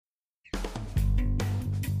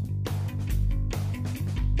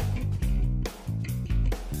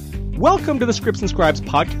Welcome to the Scripts and Scribes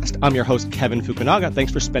podcast. I'm your host, Kevin Fukunaga.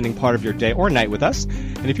 Thanks for spending part of your day or night with us.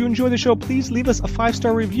 And if you enjoy the show, please leave us a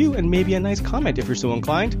 5-star review and maybe a nice comment if you're so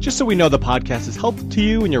inclined, just so we know the podcast is helpful to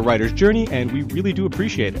you in your writer's journey, and we really do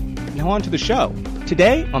appreciate it. Now on to the show.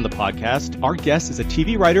 Today on the podcast, our guest is a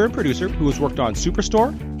TV writer and producer who has worked on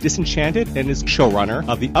Superstore, Disenchanted, and is showrunner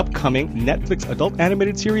of the upcoming Netflix adult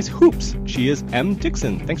animated series Hoops. She is Em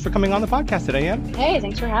Dixon. Thanks for coming on the podcast today, Em. Hey,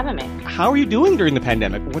 thanks for having me. How are you doing during the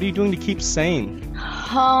pandemic? What are you doing to keep sane?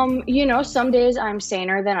 Some days I'm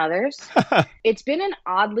saner than others. It's been an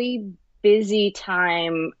oddly busy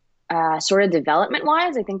time, sort of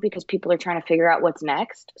development-wise, I think because people are trying to figure out what's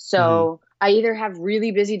next. So I either have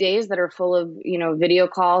really busy days that are full of, video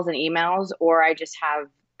calls and emails, or I just have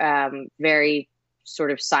very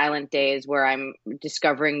sort of silent days where I'm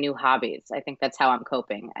discovering new hobbies. I think that's how I'm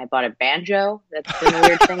coping. I bought a banjo. That's been a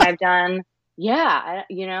weird thing I've done. Yeah,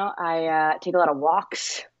 I take a lot of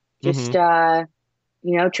walks. Just, trying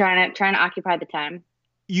to occupy the time.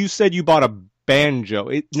 You said you bought a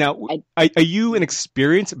banjo. Are you an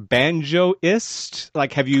experienced banjoist?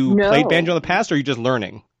 Like, have you played banjo in the past, or are you just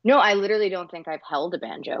learning? No, I literally don't think I've held a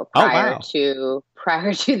banjo prior to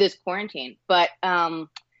this quarantine. But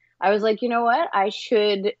I was like, you know what? I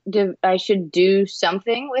should do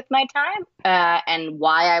something with my time. And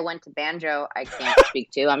why I went to banjo, I can't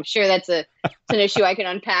speak to. I'm sure that's an issue I can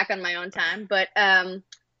unpack on my own time. But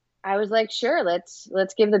I was like, sure, let's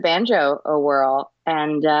give the banjo a whirl.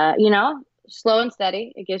 And slow and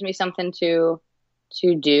steady. It gives me something to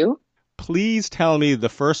do. Please tell me the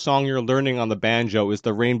first song you're learning on the banjo is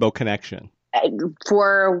the Rainbow Connection.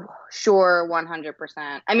 For sure,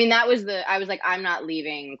 100%. I mean, I was like, I'm not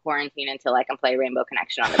leaving quarantine until I can play Rainbow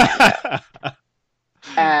Connection on the banjo.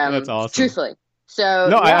 That's awesome. Truthfully. So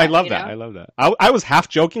no, I love that. I love that. I was half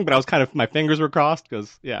joking, but I was kind of, my fingers were crossed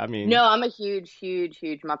because, No, I'm a huge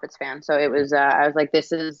Muppets fan. So it was, I was like,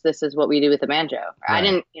 this is what we do with the banjo. Right.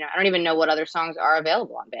 I don't even know what other songs are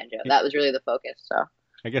available on banjo. That was really the focus. So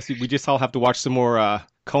I guess we just all have to watch some more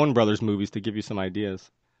Coen Brothers movies to give you some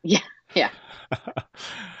ideas. Yeah.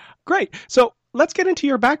 Great. So let's get into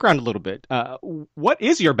your background a little bit. What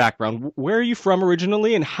is your background? Where are you from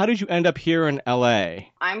originally, and how did you end up here in LA?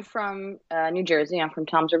 I'm from New Jersey. I'm from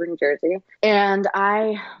Toms River, New Jersey. And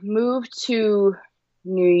I moved to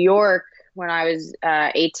New York when I was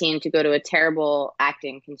 18 to go to a terrible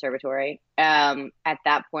acting conservatory. At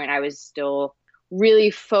that point, I was still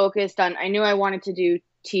really focused on, I knew I wanted to do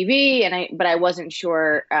TV, but I wasn't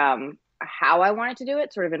sure how I wanted to do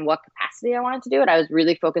it, sort of in what capacity I wanted to do it. I was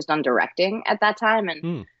really focused on directing at that time.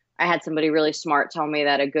 And I had somebody really smart tell me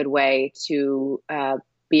that a good way to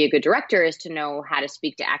be a good director is to know how to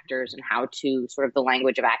speak to actors and how to sort of the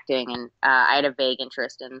language of acting. And I had a vague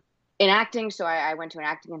interest in acting. So I went to an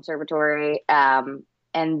acting conservatory. And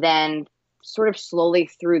then sort of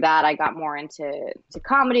slowly through that, I got more into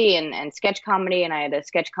comedy and sketch comedy. And I had a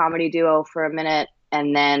sketch comedy duo for a minute.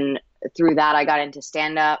 And then through that, I got into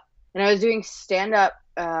stand-up. And I was doing stand-up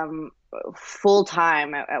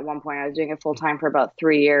full-time at one point. I was doing it full-time for about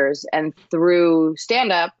 3 years. And through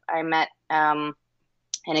stand-up, I met an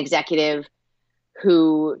executive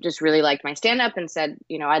who just really liked my stand-up and said,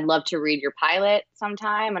 I'd love to read your pilot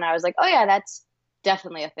sometime. And I was like, oh, yeah, that's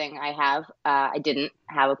definitely a thing I have. I didn't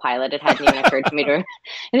have a pilot. It hadn't even occurred to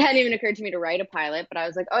me to write a pilot. But I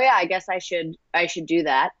was like, oh, yeah, I guess I should do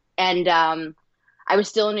that. And I was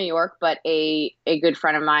still in New York, but a good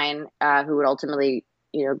friend of mine who would ultimately,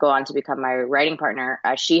 go on to become my writing partner,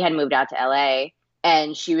 she had moved out to LA,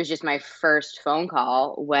 and she was just my first phone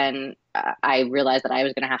call when I realized that I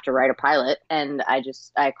was going to have to write a pilot. And I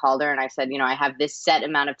called her and I said, I have this set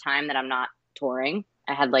amount of time that I'm not touring.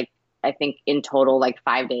 I had I think in total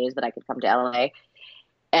 5 days that I could come to LA.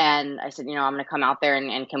 And I said, I'm going to come out there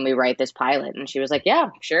and can we write this pilot? And she was like,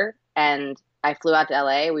 yeah, sure. And I flew out to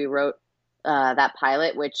LA. We wrote that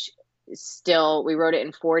pilot, which we wrote it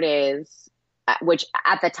in 4 days, which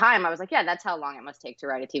at the time I was like, yeah, that's how long it must take to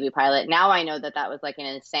write a TV pilot. Now I know that was an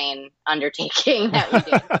insane undertaking that we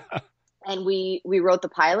did. And we wrote the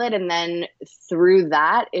pilot. And then through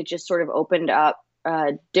that, it just sort of opened up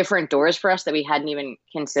different doors for us that we hadn't even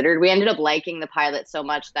considered. We ended up liking the pilot so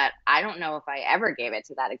much that I don't know if I ever gave it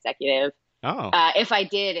to that executive. Oh. If I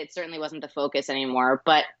did, it certainly wasn't the focus anymore.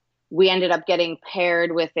 But we ended up getting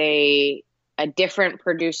paired with a different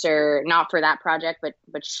producer, not for that project,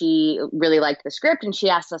 but she really liked the script, and she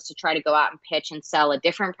asked us to try to go out and pitch and sell a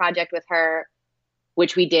different project with her,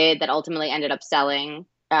 which we did, that ultimately ended up selling.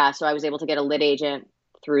 So I was able to get a lit agent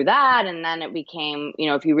through that. And then it became,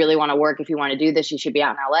 if you really want to work, if you want to do this, you should be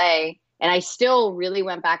out in LA. And I still really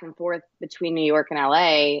went back and forth between New York and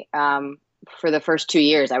LA. for the first 2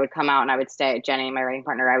 years, I would come out and I would stay, Jenny, my writing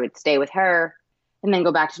partner, I would stay with her and then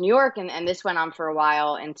go back to New York. And this went on for a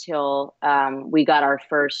while until we got our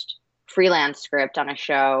first freelance script on a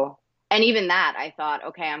show. And even that, I thought,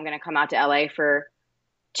 okay, I'm going to come out to LA for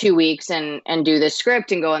 2 weeks and do this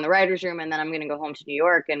script and go in the writer's room. And then I'm going to go home to New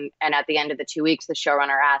York. And at the end of the 2 weeks, the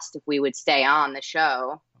showrunner asked if we would stay on the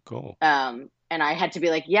show. Cool. And I had to be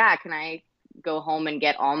like, yeah, can I go home and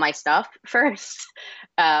get all my stuff first?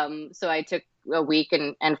 So I took a week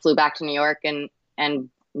and flew back to New York and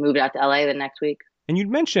moved out to LA the next week. And you'd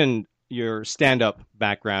mentioned your stand-up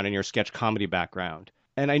background and your sketch comedy background.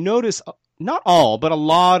 And I noticed not all, but a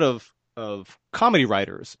lot of comedy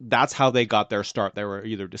writers, that's how they got their start. They were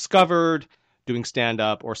either discovered doing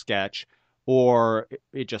stand-up or sketch, or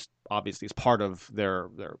it just obviously is part of their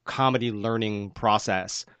comedy learning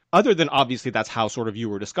process. Other than obviously that's how sort of you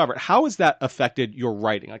were discovered, how has that affected your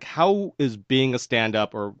writing? Like, how is being a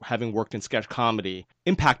stand-up or having worked in sketch comedy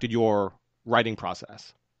impacted your writing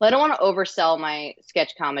process? Well, I don't want to oversell my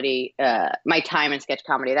sketch comedy, my time in sketch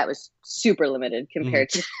comedy. That was super limited compared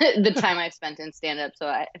to the time I've spent in stand-up. So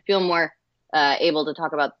I feel more able to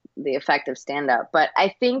talk about the effect of stand-up. But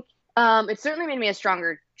I think it certainly made me a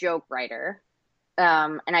stronger joke writer.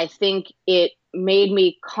 And I think it made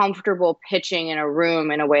me comfortable pitching in a room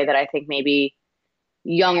in a way that I think maybe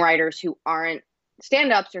young writers who aren't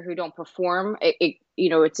stand-ups or who don't perform,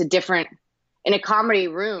 it's a different... In a comedy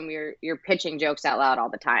room, you're pitching jokes out loud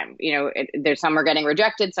all the time. There's some are getting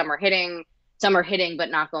rejected, some are hitting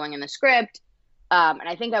but not going in the script. And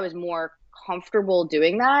I think I was more comfortable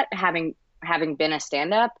doing that, having been a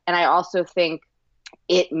stand-up. And I also think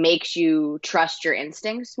it makes you trust your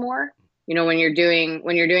instincts more. When you're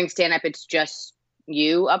doing stand-up, it's just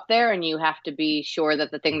you up there, and you have to be sure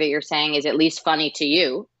that the thing that you're saying is at least funny to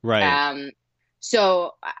you. Right.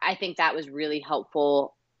 So I think that was really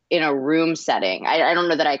helpful in a room setting. I don't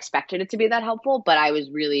know that I expected it to be that helpful, but I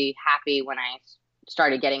was really happy when I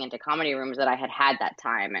started getting into comedy rooms that I had that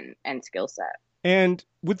time and skill set. And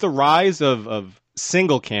with the rise of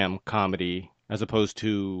single cam comedy as opposed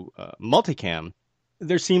to multicam,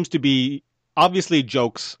 there seems to be, obviously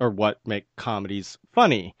jokes are what make comedies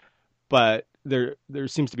funny, but there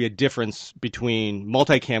seems to be a difference between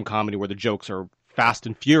multicam comedy where the jokes are fast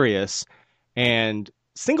and furious and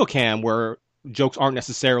single cam where jokes aren't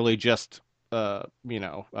necessarily just, set up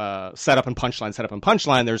and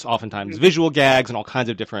punchline. There's oftentimes visual gags and all kinds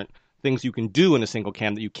of different things you can do in a single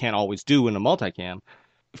cam that you can't always do in a multicam.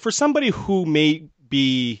 For somebody who may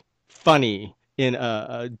be funny in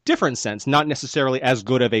a different sense, not necessarily as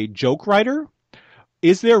good of a joke writer,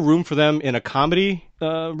 is there room for them in a comedy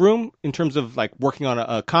room in terms of like working on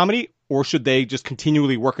a comedy, or should they just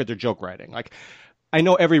continually work at their joke writing? Like, I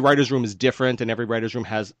know every writer's room is different, and every writer's room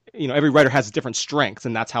has, every writer has different strengths,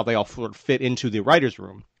 and that's how they all sort of fit into the writer's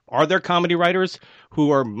room. Are there comedy writers who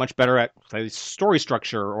are much better at, say, story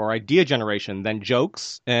structure or idea generation than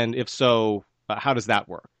jokes? And if so, how does that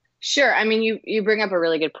work? Sure. I mean, you bring up a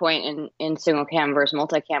really good point in single cam versus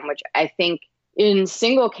multicam, which I think in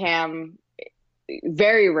single cam,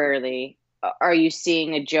 very rarely are you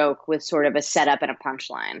seeing a joke with sort of a setup and a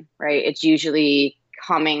punchline, right? It's usually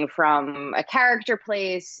coming from a character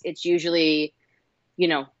place. It's usually,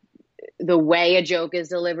 the way a joke is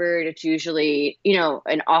delivered. It's usually,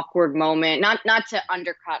 an awkward moment, not to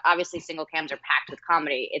undercut. Obviously single cams are packed with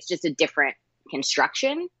comedy. It's just a different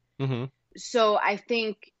construction. Mm-hmm. So I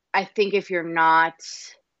think if you're not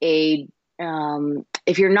a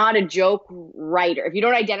joke writer, if you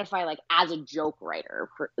don't identify like as a joke writer,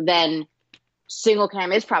 then single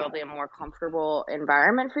cam is probably a more comfortable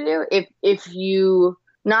environment for you. If you,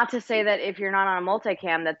 not to say that if you're not on a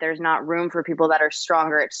multicam that there's not room for people that are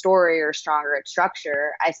stronger at story or stronger at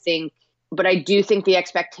structure, but I do think the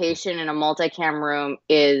expectation in a multicam room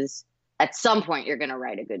is at some point you're going to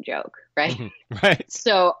write a good joke, right? Mm-hmm. Right.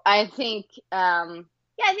 So I think, I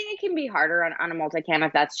think it can be harder on a multicam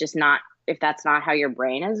if that's not how your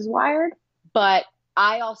brain is wired. But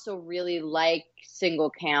I also really like single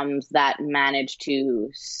cams that manage to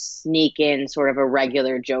sneak in sort of a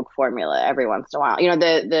regular joke formula every once in a while.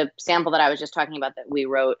 The sample that I was just talking about that we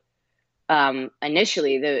wrote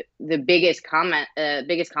initially, the biggest compliment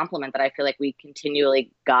that I feel like we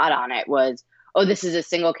continually got on it was, oh, this is a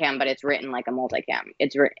single cam, but it's written like a multicam.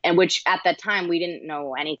 And which at that time we didn't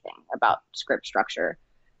know anything about script structure.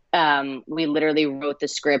 We literally wrote the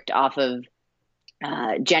script off of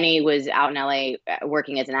Jenny was out in LA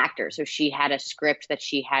working as an actor. So she had a script that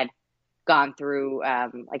she had gone through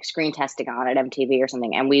like screen testing on at MTV or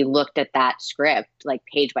something. And we looked at that script like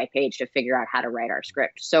page by page to figure out how to write our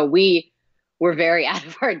script. So we were very out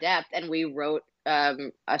of our depth, and we wrote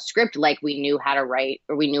a script like we knew how to write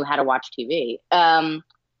or we knew how to watch TV.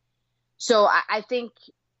 So I think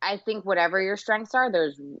whatever your strengths are,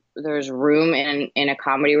 there's room in a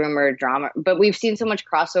comedy room or a drama. But we've seen so much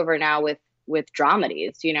crossover now with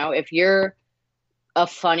dramedies. You know, if you're a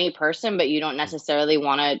funny person, but you don't necessarily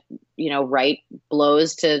want to, write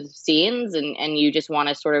blows to scenes and you just want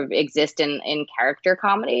to sort of exist in character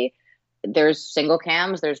comedy, there's single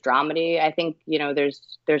cams, there's dramedy. I think,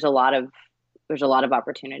 there's a lot of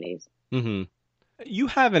opportunities. Mm-hmm. You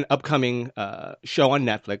have an upcoming show on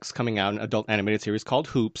Netflix coming out, an adult animated series called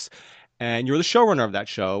Hoops, and you're the showrunner of that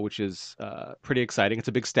show, which is pretty exciting. It's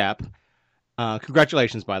a big step.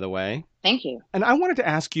 Congratulations, by the way. Thank you. And I wanted to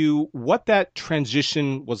ask you what that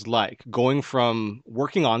transition was like, going from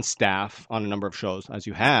working on staff on a number of shows, as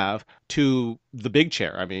you have, to the big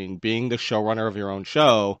chair. I mean, being the showrunner of your own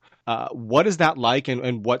show. What is that like,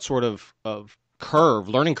 and what sort of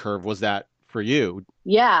learning curve was that for you?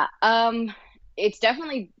 Yeah, it's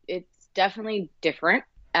definitely different.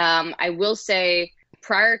 I will say,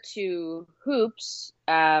 prior to Hoops,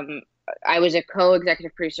 I was a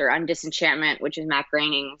co-executive producer on Disenchantment, which is Matt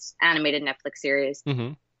Groening's animated Netflix series.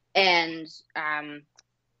 Mm-hmm. And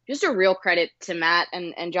just a real credit to Matt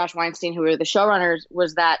and Josh Weinstein, who were the showrunners,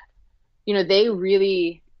 was that, they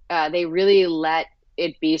really let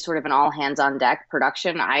it be sort of an all hands on deck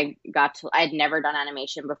production. I had never done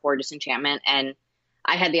animation before Disenchantment, and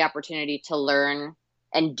I had the opportunity to learn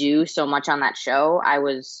and do so much on that show. I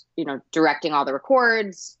was, directing all the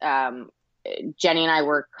records. Jenny and I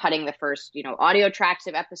were cutting the first, audio tracks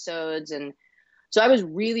of episodes. And so I was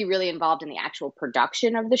really, really involved in the actual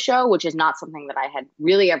production of the show, which is not something that I had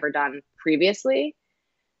really ever done previously.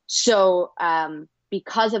 So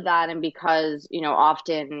because of that, and because,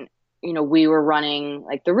 often, we were running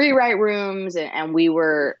like the rewrite rooms and we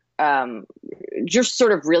were just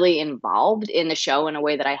sort of really involved in the show in a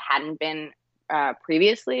way that I hadn't been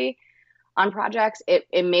previously on projects,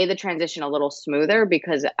 it made the transition a little smoother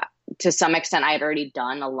because to some extent I had already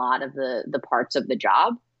done a lot of the parts of the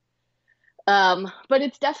job. But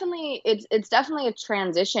it's definitely a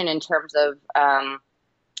transition in terms of,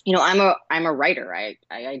 I'm a writer. I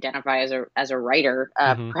identify as a writer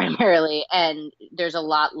Mm-hmm. primarily, and there's a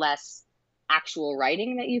lot less actual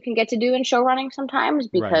writing that you can get to do in show running sometimes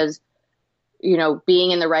because,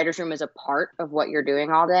 being in the writer's room is a part of what you're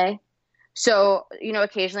doing all day. So,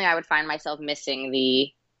 occasionally I would find myself missing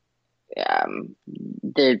the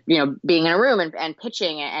being in a room and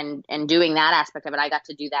pitching and doing that aspect of it. I got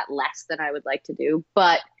to do that less than I would like to do.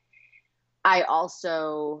 But I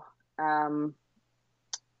also,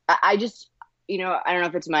 I just, I don't know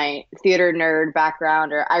if it's my theater nerd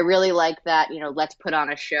background or I really like that, let's put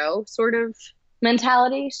on a show sort of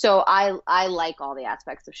mentality. So I like all the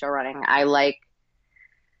aspects of show running. I like,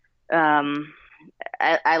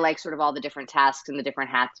 I like sort of all the different tasks and the different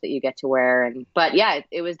hats that you get to wear. But yeah,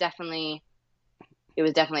 it was definitely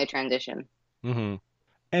a transition. Mm-hmm.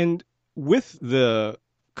 And with the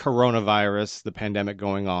coronavirus, the pandemic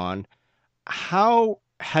going on, how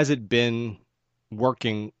has it been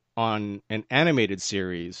working on an animated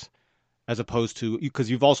series as opposed to, because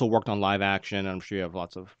you've also worked on live action, and I'm sure you have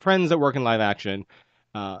lots of friends that work in live action,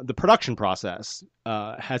 the production process,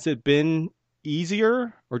 has it been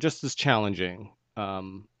easier or just as challenging?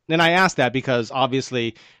 And I ask that because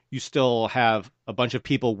obviously you still have a bunch of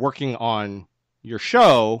people working on your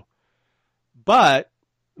show, but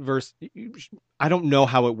I don't know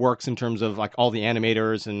how it works in terms of like all the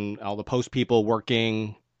animators and all the post people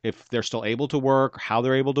working, if they're still able to work, how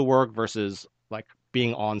they're able to work versus like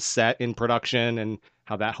being on set in production and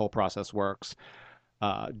how that whole process works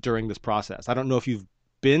during this process. I don't know if you've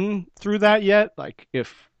been through that yet, like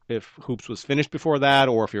if Hoops was finished before that,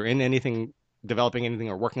 or if you're in anything, developing anything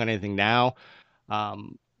or working on anything now.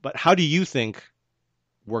 But how do you think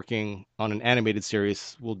working on an animated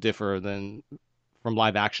series will differ from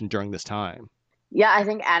live action during this time? Yeah, I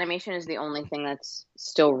think animation is the only thing that's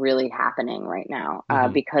still really happening right now,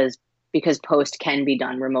 Mm-hmm. because post can be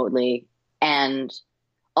done remotely, and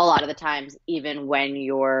a lot of the times, even when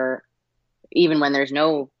there's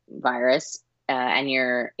no virus, and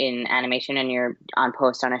you're in animation and you're on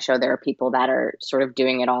post on a show, there are people that are sort of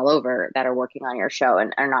doing it all over that are working on your show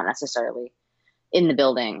and are not necessarily in the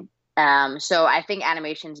building. So I think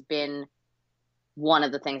animation's been one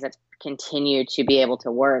of the things that's continued to be able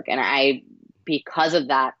to work. And because of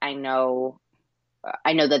that, I know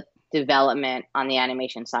that development on the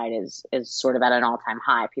animation side is sort of at an all-time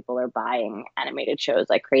high. People are buying animated shows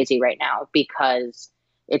like crazy right now because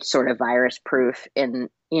it's sort of virus proof, and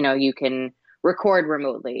you can record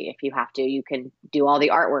remotely if you have to, you can do all the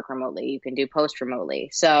artwork remotely, you can do post remotely.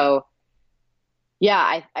 So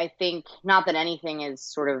Yeah, I think not that anything is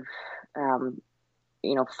sort of, um,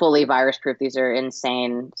 fully virus proof. These are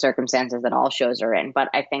insane circumstances that all shows are in. But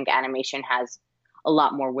I think animation has a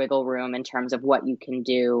lot more wiggle room in terms of what you can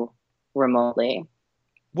do remotely.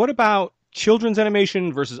 What about children's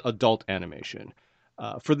animation versus adult animation?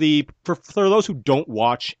 For those who don't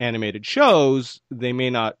watch animated shows, they may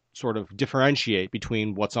not sort of differentiate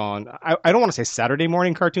between what's on. I don't want to say Saturday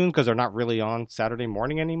morning cartoons because they're not really on Saturday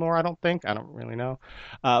morning anymore. I don't think. I don't really know.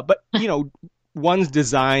 But one's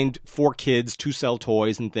designed for kids to sell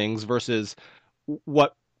toys and things versus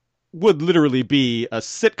what would literally be a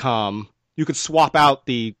sitcom. You could swap out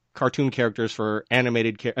the cartoon characters for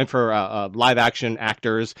and for live action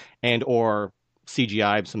actors and or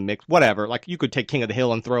CGI, some mix, whatever. Like you could take King of the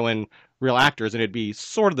Hill and throw in real actors, and it'd be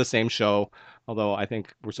sort of the same show. Although I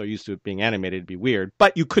think we're so used to it being animated, it'd be weird.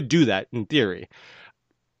 But you could do that in theory.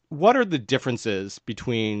 What are the differences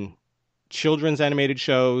between children's animated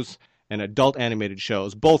shows and adult animated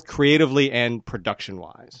shows, both creatively and production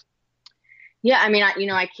wise? Yeah, I mean,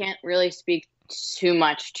 I can't really speak too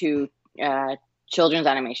much to uh, children's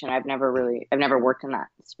animation. I've never worked in that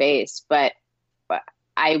space, but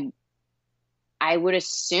I would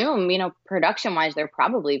assume, production wise, they're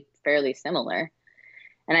probably fairly similar.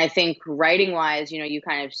 And I think writing wise, you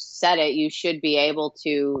kind of said it, you should be able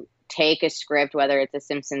to take a script, whether it's a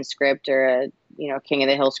Simpsons script or King of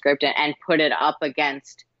the Hill script, and put it up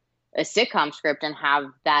against a sitcom script and have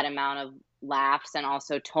that amount of laughs and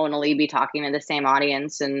also tonally be talking to the same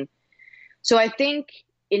audience. And so I think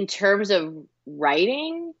in terms of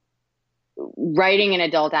writing an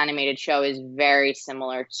adult animated show is very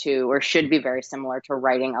similar to, or should be very similar to,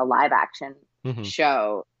 writing a live action Mm-hmm.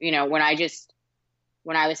 show.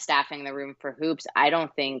 When I was staffing the room for Hoops, I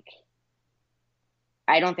don't think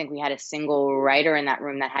we had a single writer in that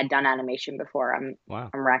room that had done animation before. Wow.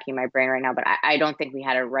 I'm racking my brain right now, but I don't think we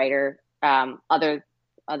had a writer other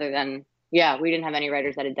than, yeah, we didn't have any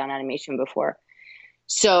writers that had done animation before.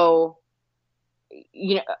 So,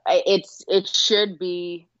 it should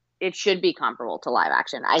be comparable to live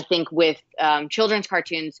action. I think with children's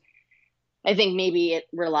cartoons, I think maybe it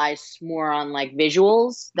relies more on like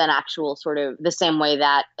visuals than actual sort of the same way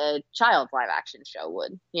that a child live action show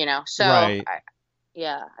would, So Right.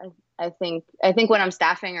 yeah, I think when I'm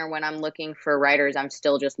staffing or when I'm looking for writers, I'm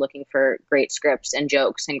still just looking for great scripts and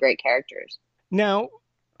jokes and great characters. Now,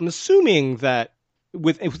 I'm assuming that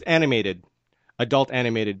with adult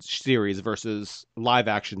animated series versus live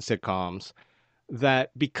action sitcoms, that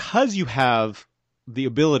because you have the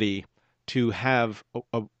ability to have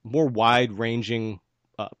a more wide ranging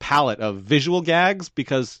palette of visual gags,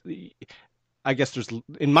 because I guess there's,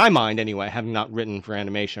 in my mind anyway, having not written for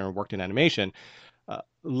animation or worked in animation,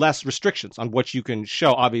 less restrictions on what you can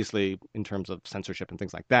show. Obviously, in terms of censorship and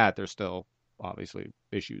things like that, there's still obviously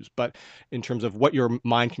issues. But in terms of what your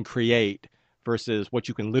mind can create versus what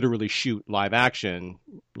you can literally shoot live action,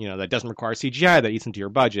 that doesn't require CGI, that eats into your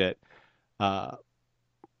budget. Uh,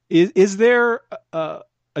 is there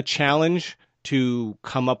a challenge to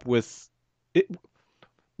come up with it?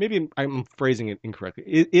 Maybe I'm phrasing it incorrectly.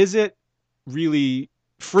 Is it really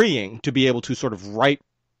freeing to be able to sort of write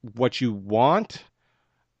what you want,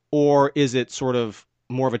 or is it sort of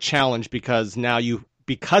more of a challenge because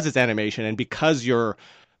because it's animation and because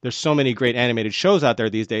there's so many great animated shows out there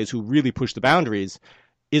these days who really push the boundaries?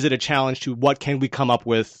 Is it a challenge to what can we come up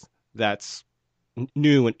with that's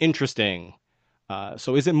new and interesting?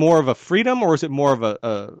 So is it more of a freedom or is it more of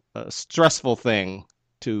a stressful thing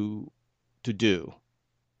to do?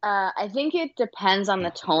 I think it depends on the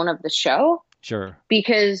tone of the show, Sure.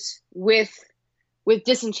 because with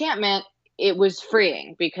Disenchantment, it was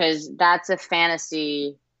freeing because that's a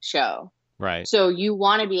fantasy show. Right. So you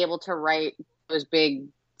want to be able to write those big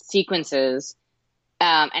sequences,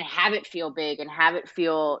 and have it feel big and have it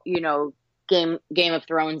feel, Game of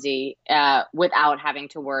Thronesy, without having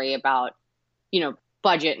to worry about,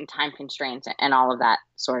 budget and time constraints and all of that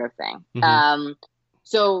sort of thing. Mm-hmm.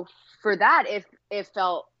 So for that, if it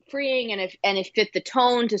felt freeing and it fit the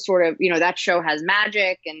tone to sort of, that show has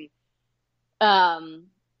magic and,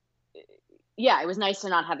 yeah, it was nice to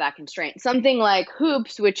not have that constraint. Something like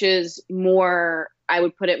Hoops, which is more, I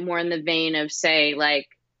would put it more in the vein of, say, like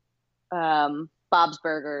Bob's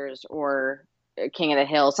Burgers or King of the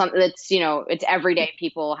Hill. Something that's, it's everyday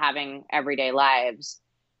people having everyday lives.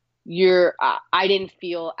 I didn't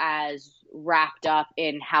feel as wrapped up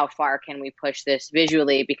in how far can we push this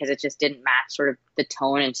visually because it just didn't match sort of the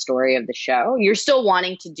tone and story of the show. You're still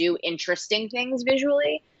wanting to do interesting things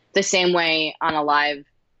visually, the same way on a live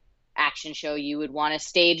action show you would want to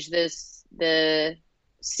stage the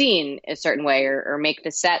scene a certain way, or make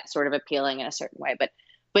the set sort of appealing in a certain way, but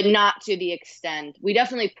not to the extent. We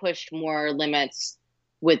definitely pushed more limits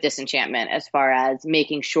with Disenchantment as far as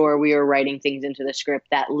making sure we were writing things into the script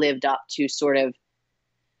that lived up to sort of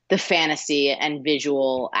the fantasy and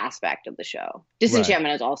visual aspect of the show.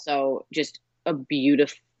 Disenchantment is also just a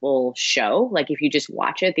beautiful show. Like if you just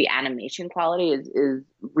watch it, the animation quality is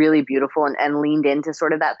really beautiful and leaned into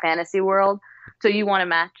sort of that fantasy world. So you want to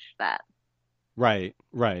match that. Right.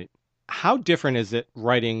 How different is it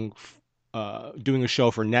doing a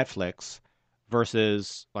show for Netflix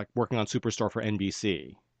versus like working on Superstore for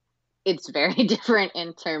NBC? It's very different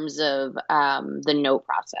in terms of the note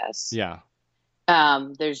process. Yeah.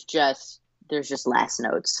 There's just less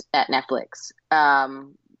notes at Netflix.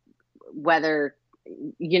 Whether,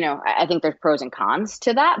 I think there's pros and cons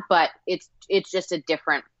to that, but it's just a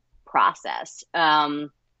different process.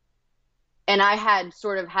 And I had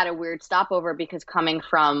sort of had a weird stopover because coming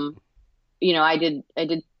from, I did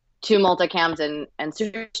 2 multicams and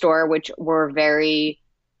Superstore, which were very,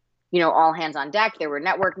 all hands on deck. There were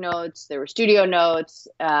network notes, there were studio notes.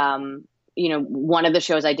 One of the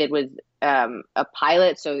shows I did was a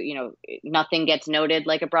pilot, so nothing gets noted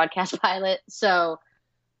like a broadcast pilot. So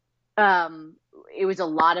it was a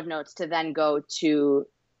lot of notes to then go to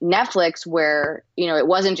Netflix, where it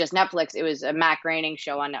wasn't just Netflix; it was a Matt Groening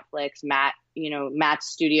show on Netflix. Matt's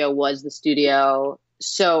studio was the studio,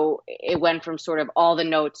 so it went from sort of all the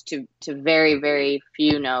notes to very, very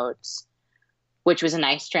few notes, which was a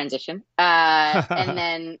nice transition.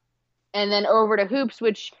 And then over to Hoops,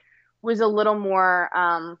 which was a little more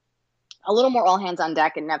all hands on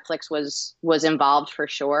deck, and Netflix was involved for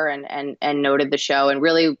sure and noted the show and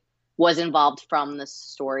really was involved from the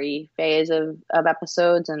story phase of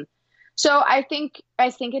episodes. And so I think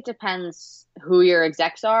it depends who your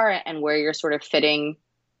execs are and where you're sort of fitting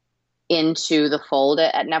into the fold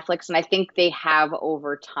at Netflix. And I think they have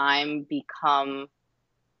over time become,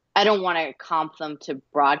 I don't want to comp them to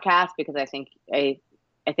broadcast because I think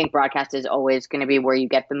broadcast is always going to be where you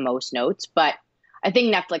get the most notes, but I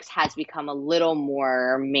think Netflix has become a little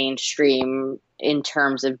more mainstream in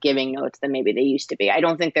terms of giving notes than maybe they used to be. I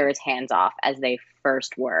don't think they're as hands off as they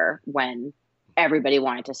first were when everybody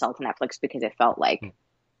wanted to sell to Netflix because it felt like,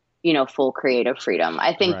 full creative freedom.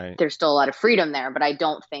 I think there's still a lot of freedom there, but I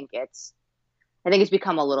think it's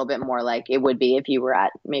become a little bit more like it would be if you were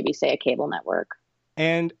at maybe say a cable network.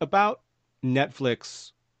 And about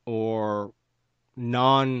Netflix or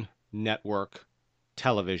non-network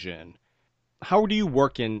television, how do you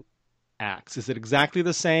work in acts? Is it exactly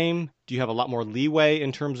the same? Do you have a lot more leeway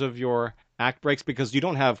in terms of your act breaks? Because you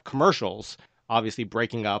don't have commercials, obviously,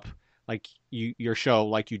 breaking up like your show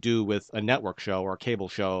like you do with a network show or a cable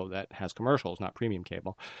show that has commercials, not premium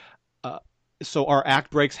cable. So are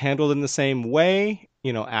act breaks handled in the same way,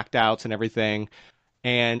 act outs and everything?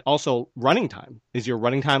 And also running time. Is your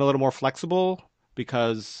running time a little more flexible?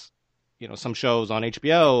 Because, some shows on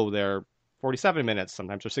HBO, they're 47 minutes,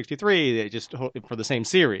 sometimes they're 63, they just for the same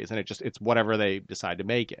series, and it's whatever they decide to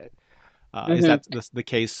make it. Is that the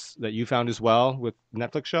case that you found as well with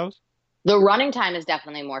Netflix shows? The running time is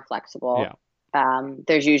definitely more flexible. Yeah.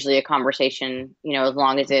 There's usually a conversation, as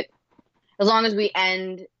long as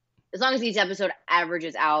each episode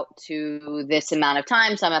averages out to this amount of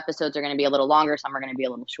time. Some episodes are going to be a little longer, some are going to be a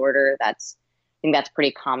little shorter. I think that's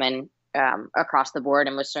pretty common across the board,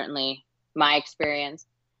 and was certainly my experience.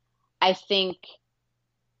 I think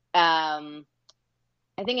in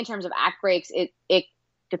terms of act breaks, it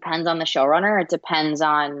depends on the showrunner. It depends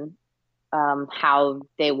on how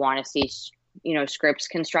they want to see, scripts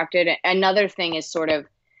constructed. Another thing is sort of,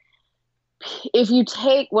 if you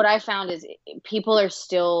take what I found is people are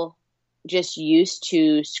still just used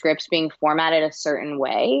to scripts being formatted a certain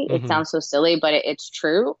way. It sounds so silly, but it's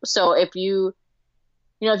true. So if you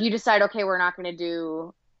decide, okay, we're not going to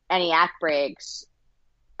do any act breaks,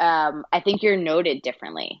 I think you're noted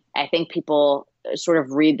differently. I think people sort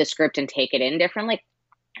of read the script and take it in differently.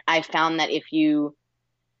 I found that if you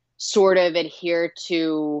sort of adhere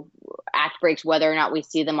to act breaks, whether or not we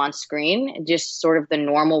see them on screen, just sort of the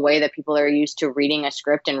normal way that people are used to reading a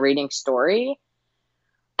script and reading story,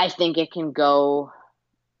 I think it can go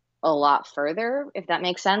a lot further, if that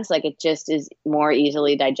makes sense. Like it just is more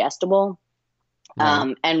easily digestible.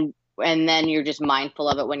 Right. And then you're just mindful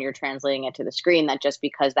of it when you're translating it to the screen, that just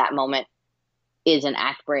because that moment is an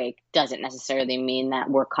act break doesn't necessarily mean that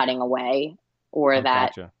we're cutting away or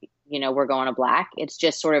that, gotcha, we're going to black. It's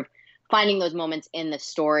just sort of finding those moments in the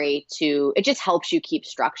story it just helps you keep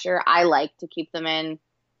structure. I like to keep them in.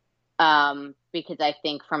 because I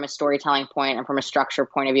think from a storytelling point and from a structure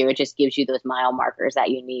point of view, it just gives you those mile markers that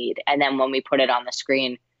you need. And then when we put it on the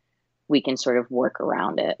screen, we can sort of work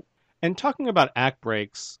around it. And talking about act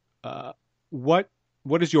breaks, what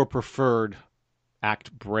is your preferred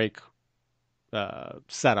act break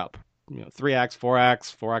setup? 3 acts, 4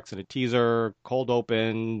 acts, 4 acts in a teaser, cold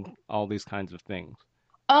open, all these kinds of things.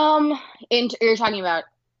 You're talking about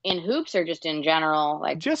in hoops or just in general?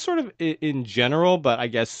 Like just sort of in general, but I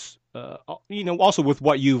guess also with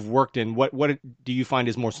what you've worked in, what do you find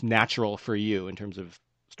is most natural for you in terms of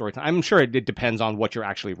storytelling? I'm sure it depends on what you're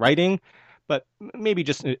actually writing, but maybe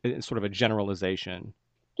just sort of a generalization.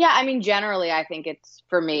 Yeah, I mean, generally, I think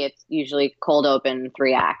for me, it's usually cold open,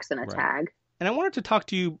 3 acts, and a tag. And I wanted to talk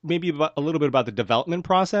to you maybe about a little bit about the development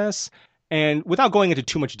process, and without going into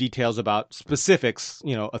too much details about specifics,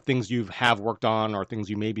 of things you have worked on or things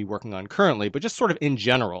you may be working on currently, but just sort of in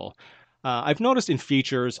general. I've noticed in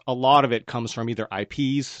features, a lot of it comes from either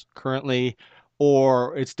IPs currently,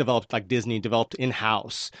 or it's developed like Disney, developed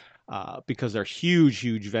in-house, because they're huge,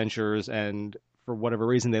 huge ventures, and for whatever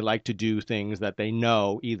reason, they like to do things that they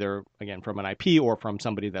know either, again, from an IP or from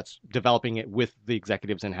somebody that's developing it with the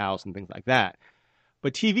executives in-house and things like that.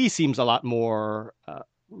 But TV seems a lot more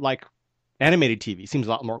like animated TV, seems a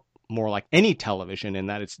lot more like any television in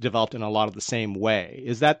that it's developed in a lot of the same way.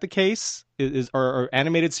 Is that the case? Are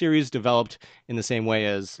animated series developed in the same way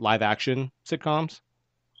as live action sitcoms?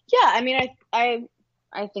 Yeah, I mean,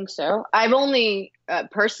 I think so. I've only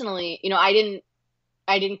personally,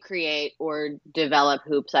 I didn't create or develop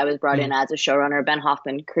Hoops. I was brought in as a showrunner. Ben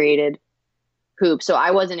Hoffman created Hoops, so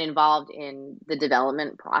I wasn't involved in the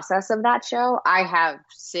development process of that show. I have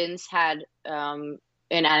since had an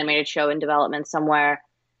animated show in development somewhere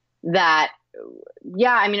that,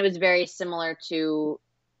 yeah, I mean, it was very similar to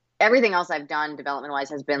everything else I've done development-wise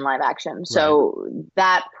has been live action. So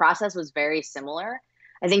that process was very similar.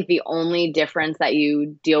 I think the only difference that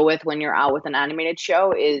you deal with when you're out with an animated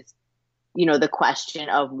show is, the question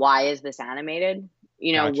of why is this animated?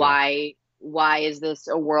 Gotcha. Why is this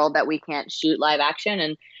a world that we can't shoot live action?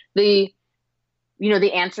 And the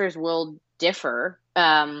answers will differ.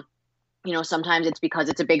 Sometimes it's because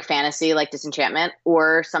it's a big fantasy like Disenchantment,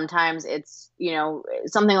 or sometimes it's,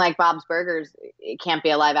 something like Bob's Burgers. It can't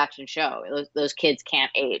be a live action show. Those kids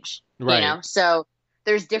can't age, right. So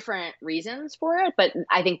there's different reasons for it, but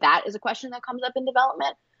I think that is a question that comes up in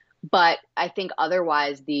development. But I think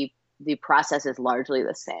otherwise the process is largely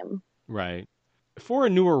the same. Right. For a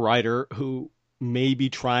newer writer who may be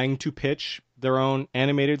trying to pitch their own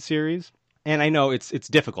animated series, and I know it's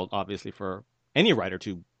difficult, obviously, for any writer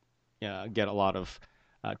to get a lot of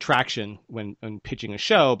traction when pitching a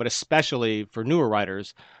show, but especially for newer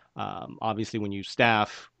writers, obviously when you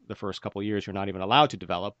staff the first couple of years, you're not even allowed to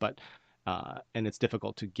develop, but and it's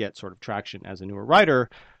difficult to get sort of traction as a newer writer.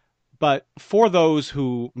 But for those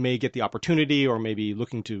who may get the opportunity or maybe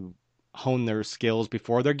looking to hone their skills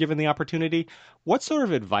before they're given the opportunity, what sort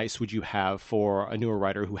of advice would you have for a newer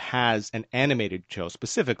writer who has an animated show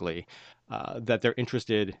specifically that they're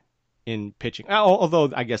interested in pitching?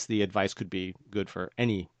 Although I guess the advice could be good for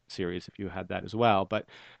any series if you had that as well. But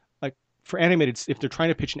like for animated, if they're trying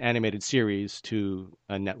to pitch an animated series to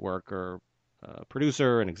a network or a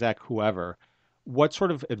producer, an exec, whoever, what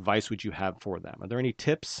sort of advice would you have for them? Are there any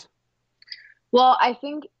tips? Well, I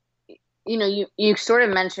think, you sort of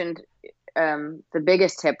mentioned the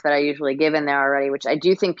biggest tip that I usually give in there already, which I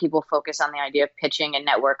do think people focus on the idea of pitching a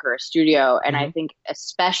network or a studio. And I think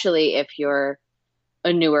especially if you're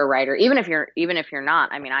a newer writer, even if you're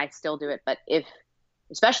not, I mean, I still do it, but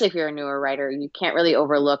especially if you're a newer writer, you can't really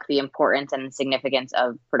overlook the importance and significance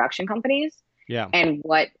of production companies. Yeah. And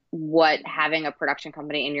what having a production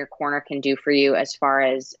company in your corner can do for you as far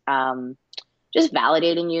as just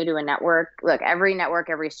validating you to a network. Look, every network,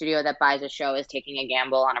 every studio that buys a show is taking a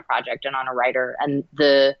gamble on a project and on a writer. And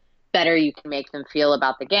the better you can make them feel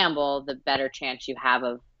about the gamble, the better chance you have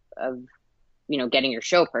of getting your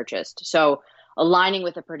show purchased. So aligning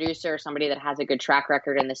with a producer, somebody that has a good track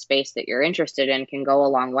record in the space that you're interested in, can go a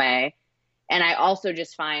long way. And I also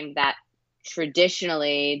just find that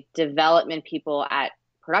traditionally development people at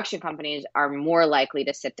production companies are more likely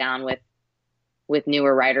to sit down with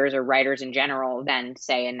newer writers or writers in general than,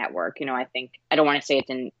 say, a network. I think, I don't want to say it's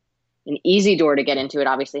an easy door to get into. It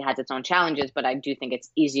obviously has its own challenges, but I do think it's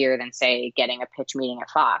easier than, say, getting a pitch meeting at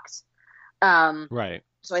Fox. Right.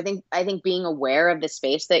 So I think being aware of the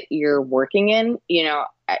space that you're working in,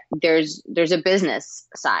 there's a business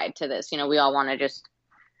side to this. We all want to just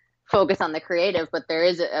focus on the creative, but there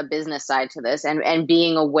is a business side to this, and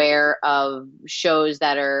being aware of shows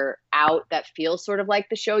that are out that feel sort of like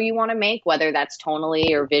the show you want to make, whether that's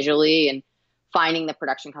tonally or visually, and finding the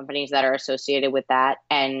production companies that are associated with that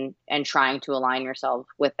and trying to align yourself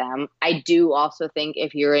with them. I do also think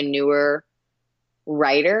if you're a newer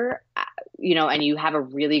writer, and you have a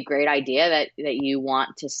really great idea that you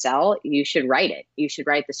want to sell, you should write it. You should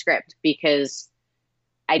write the script, because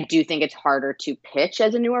I do think it's harder to pitch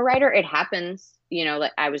as a newer writer. It happens,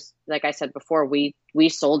 like I said before, we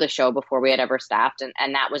sold a show before we had ever staffed,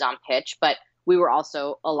 and that was on pitch, but we were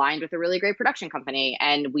also aligned with a really great production company,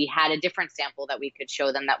 and we had a different sample that we could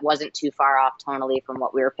show them that wasn't too far off tonally from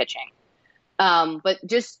what we were pitching. But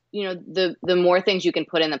just, the more things you can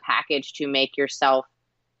put in the package to make yourself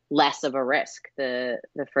less of a risk, the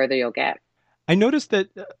further you'll get. I noticed that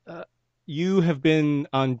you have been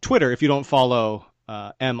on Twitter. If you don't follow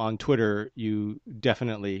M on Twitter, you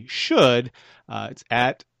definitely should. It's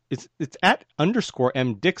at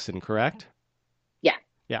 @_M Dixon, correct?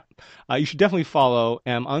 Yeah. You should definitely follow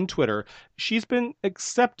M on Twitter. She's been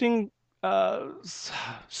accepting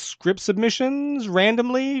script submissions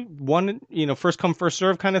randomly, one, first come, first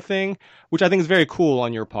serve kind of thing, which I think is very cool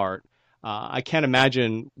on your part. I can't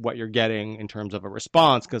imagine what you're getting in terms of a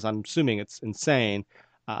response, because I'm assuming it's insane.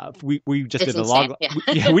 We just did a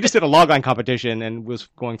we just did a logline competition, and was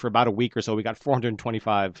going for about a week or so. We got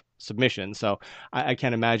 425 submissions. So I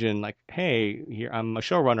can't imagine, like, hey, here, I'm a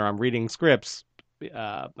showrunner, I'm reading scripts.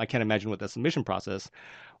 I can't imagine what the submission process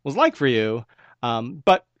was like for you.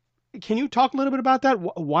 But can you talk a little bit about that?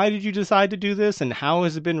 Why did you decide to do this, and how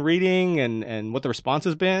has it been reading, and what the response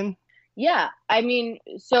has been? Yeah,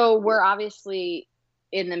 so we're obviously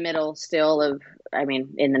in the middle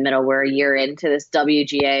we're a year into this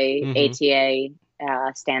WGA, ATA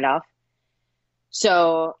standoff.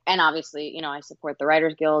 So, and obviously, I support the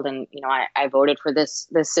Writers Guild, and, I voted for this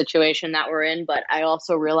situation that we're in, but I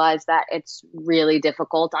also realize that it's really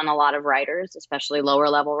difficult on a lot of writers, especially lower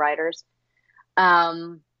level writers.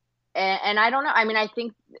 And I don't know. I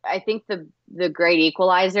think the great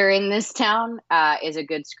equalizer in this town is a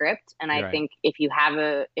good script. And I think if you have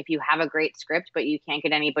a great script, but you can't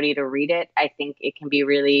get anybody to read it, I think it can be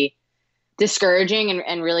really discouraging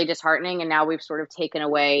and really disheartening. And now we've sort of taken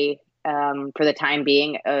away, for the time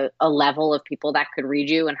being, a level of people that could read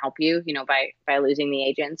you and help you, by losing the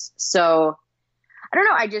agents. So I don't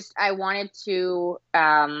know. I wanted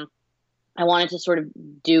to sort of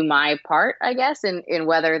do my part, I guess, in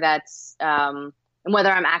whether that's, and whether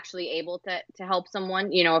I'm actually able to help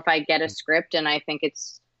someone, if I get a script and I think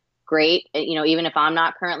it's great, even if I'm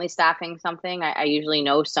not currently staffing something, I usually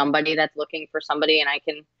know somebody that's looking for somebody, and I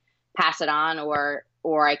can pass it on,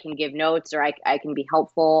 or I can give notes, or I can be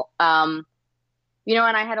helpful. And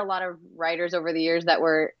I had a lot of writers over the years that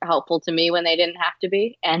were helpful to me when they didn't have to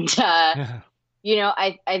be. And, I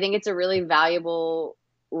think it's a really valuable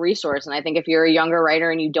resource. And I think if you're a younger writer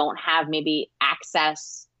and you don't have maybe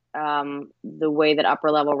access the way that upper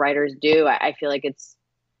level writers do, I feel like it's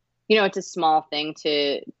a small thing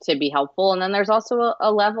to be helpful. And then there's also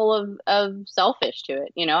a level of selfish to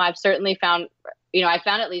it. I've certainly found, I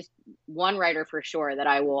found at least one writer for sure that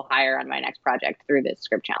I will hire on my next project through this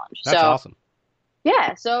script challenge. That's awesome.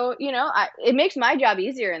 Yeah. So, it makes my job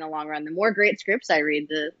easier in the long run. The more great scripts I read,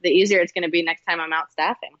 the easier it's going to be next time I'm out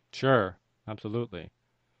staffing. Sure. Absolutely.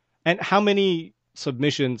 And how many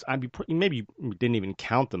submissions, maybe you didn't even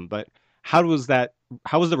count them, but how was the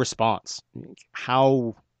response?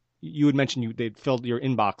 How, you had mentioned they'd filled your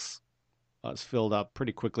inbox, filled up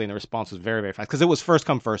pretty quickly, and the response was very, very fast, because it was first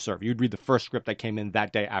come, first serve. You'd read the first script that came in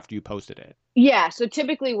that day after you posted it. Yeah. So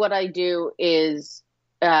typically what I do is,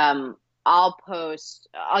 I'll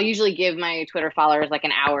usually give my Twitter followers like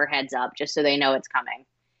an hour heads up, just so they know it's coming.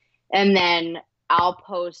 And then I'll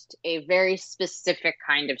post a very specific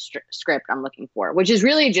kind of script I'm looking for, which is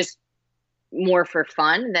really just more for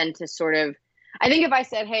fun than to sort of, I think if I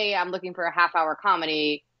said, hey, I'm looking for a half-hour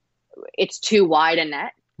comedy, it's too wide a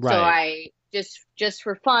net. Right. So I just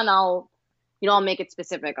for fun, I'll make it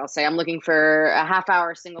specific. I'll say I'm looking for a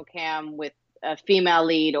half-hour single cam with a female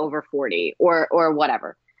lead over 40 or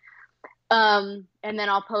whatever. And then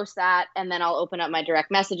I'll post that, and then I'll open up my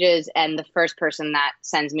direct messages, and the first person that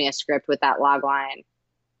sends me a script with that log line,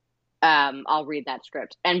 I'll read that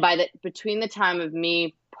script. And between the time of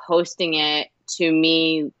me posting it to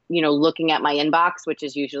me, looking at my inbox, which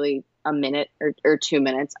is usually a minute or 2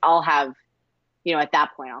 minutes, I'll have, at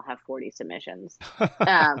that point I'll have 40 submissions.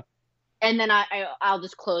 And then I'll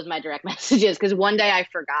just close my direct messages, because one day I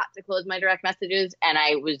forgot to close my direct messages, and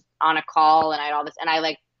I was on a call, and I had all this, and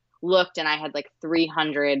I looked, and I had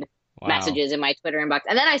 300 messages in my Twitter inbox.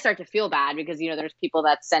 And then I start to feel bad, because, there's people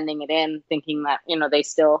that's sending it in thinking that, they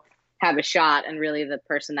still have a shot. And really the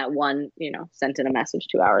person that won, sent in a message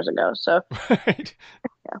 2 hours ago. So, right.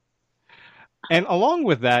 And along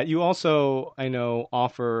with that, you also, I know,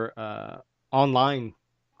 offer online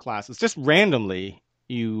classes. Just randomly,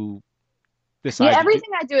 you Yeah, decide to do. everything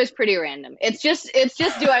I do is pretty random. It's just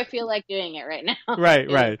do I feel like doing it right now? Right,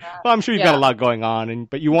 Is right. Well, I'm sure you've got a yeah. lot going on,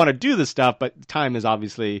 but you want to do this stuff, but time is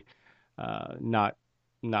obviously not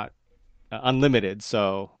unlimited.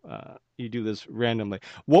 So you do this randomly.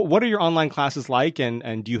 What are your online classes like,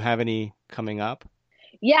 and do you have any coming up?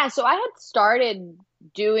 Yeah, so I had started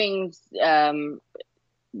doing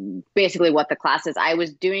basically what the class is. I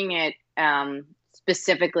was doing it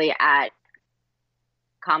specifically at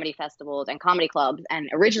comedy festivals and comedy clubs. And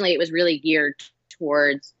originally it was really geared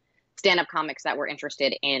towards stand-up comics that were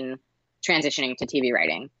interested in transitioning to TV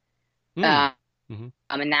writing. Mm. Um, Hmm.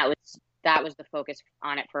 and that was the focus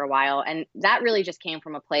on it for a while. And that really just came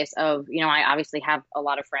from a place of, I obviously have a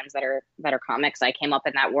lot of friends that are comics. I came up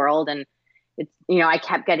in that world, and it's, I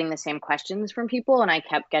kept getting the same questions from people, and I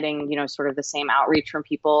kept getting, sort of the same outreach from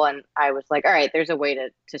people. And I was like, all right, there's a way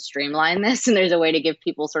to streamline this, and there's a way to give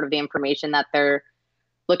people sort of the information that they're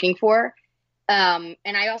looking for. And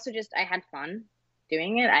I also I had fun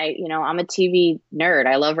doing it. I'm a TV nerd.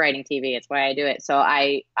 I love writing TV. It's why I do it. So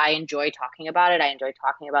I enjoy talking about it. I enjoy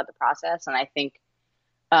talking about the process. And I think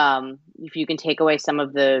if you can take away some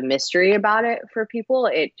of the mystery about it for people,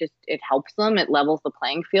 it helps them. It levels the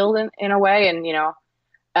playing field in a way. And,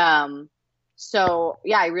 so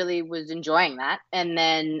yeah, I really was enjoying that. And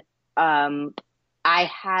then I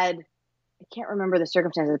can't remember the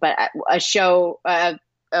circumstances, but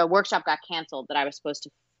a workshop got canceled that I was supposed to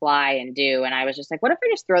fly and do. And I was just like, what if I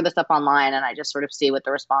just throw this up online and I just sort of see what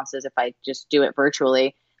the response is if I just do it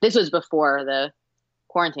virtually? This was before the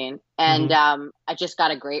quarantine. And Hmm. I just got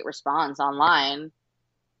a great response online.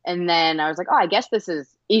 And then I was like, oh, I guess this is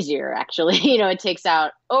easier, actually. It takes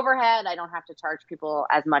out overhead. I don't have to charge people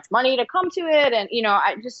as much money to come to it. And,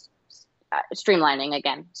 I just streamlining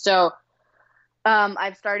again. So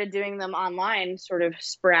I've started doing them online sort of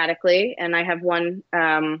sporadically, and I have one.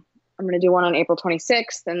 I'm going to do one on April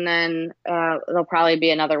 26th, and then there'll probably be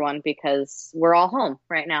another one because we're all home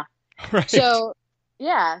right now. Right. So,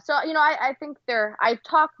 yeah. So, I think I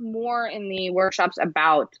talk more in the workshops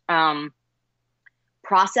about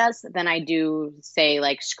process than I do, say,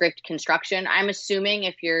 like script construction. I'm assuming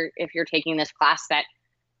if you're taking this class that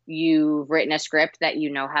you've written a script, that you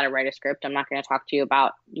know how to write a script. I'm not going to talk to you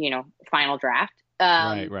about, final draft.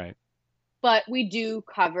 Right, right. But we do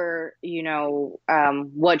cover,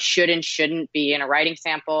 what should and shouldn't be in a writing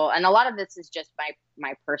sample. And a lot of this is just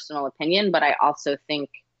my personal opinion, but I also think,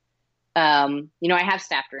 I have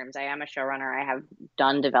staffed rooms. I am a showrunner. I have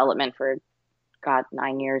done development for, God,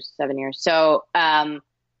 9 years, 7 years. So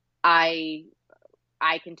I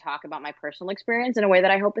can talk about my personal experience in a way that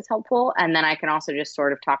I hope is helpful. And then I can also just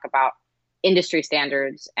sort of talk about industry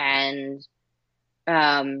standards and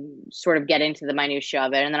sort of get into the minutiae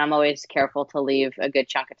of it. And then I'm always careful to leave a good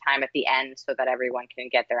chunk of time at the end so that everyone can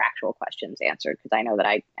get their actual questions answered, because I know that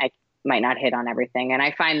I might not hit on everything. And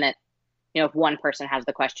I find that, if one person has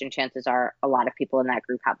the question, chances are a lot of people in that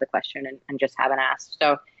group have the question and just haven't asked.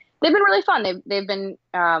 So they've been really fun. They've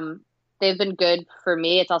been good for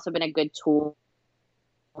me. It's also been a good tool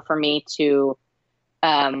for me to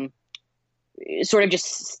sort of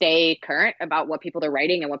just stay current about what people are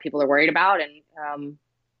writing and what people are worried about. And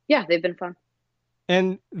yeah, they've been fun.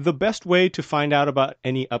 And the best way to find out about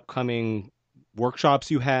any upcoming workshops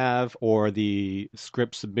you have or the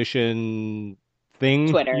script submission thing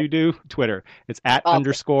Twitter. you do, Twitter. It's at Oh,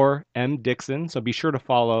 underscore M Dixon. So be sure to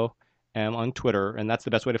follow M on Twitter, and that's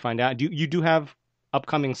the best way to find out. You do have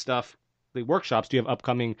upcoming stuff, the workshops? Do you have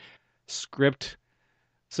upcoming script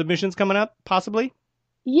submissions coming up, possibly?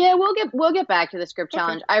 yeah, we'll get back to the script Okay.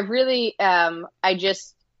 challenge. I really I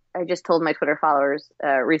just told my Twitter followers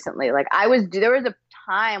recently, like there was a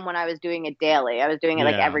time when I was doing it daily. I was doing it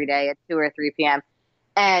like Yeah. every day at 2 or 3 p.m.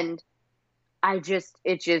 And it just,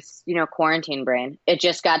 quarantine brain. It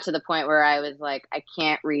just got to the point where I was like, I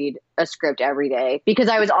can't read a script every day, because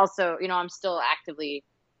I was also, I'm still actively,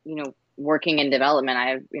 working in development. I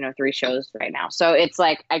have, 3 shows right now. So it's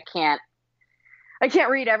like, I can't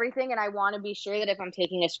read everything. And I want to be sure that if I'm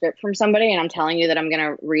taking a script from somebody and I'm telling you that I'm going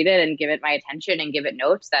to read it and give it my attention and give it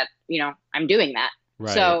notes, that, I'm doing that.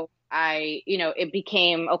 Right. So it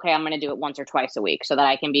became, okay, I'm going to do it once or twice a week so that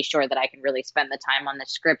I can be sure that I can really spend the time on the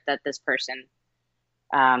script that this person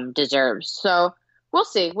deserves. So we'll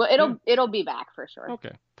see. Well, Yeah. it'll be back for sure.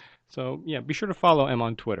 Okay. So yeah, be sure to follow M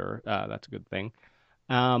on Twitter. That's a good thing.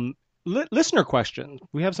 Listener questions.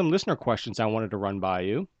 We have some listener questions I wanted to run by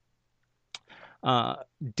you. Uh,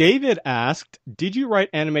 David asked, "Did you write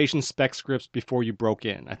animation spec scripts before you broke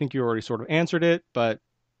in?" I think you already sort of answered it, but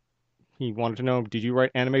He wanted to know, did you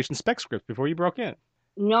write animation spec scripts before you broke in?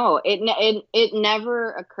 No, it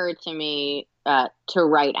never occurred to me to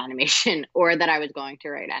write animation or that I was going to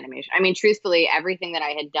write animation. I mean, truthfully, everything that I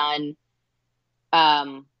had done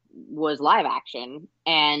was live action,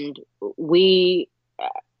 and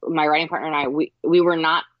my writing partner and I, we were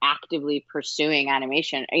not actively pursuing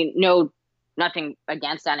animation. I mean, no, nothing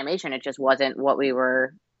against animation. It just wasn't what we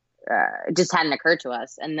were. It just hadn't occurred to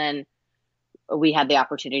us, and then we had the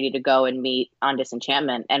opportunity to go and meet on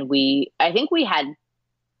Disenchantment, and I think we had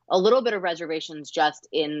a little bit of reservations just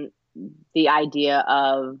in the idea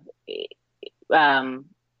of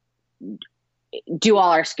do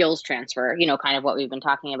all our skills transfer, kind of what we've been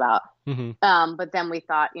talking about. Mm-hmm. But then we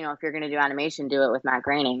thought, if you're going to do animation, do it with Matt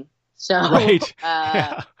Groening. So, right.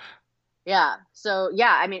 Yeah. Yeah. So,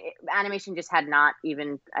 yeah, I mean, animation just had not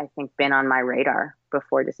even, I think, been on my radar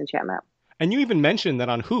before Disenchantment. And you even mentioned that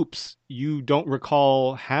on Hoops, you don't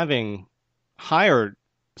recall having hired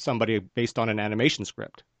somebody based on an animation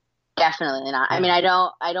script. Definitely not. Yeah. I mean, I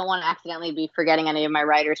don't want to accidentally be forgetting any of my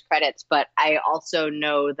writer's credits, but I also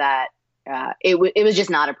know that it was just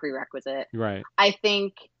not a prerequisite. Right. I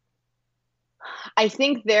think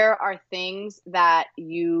there are things that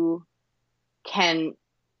things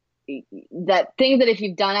that if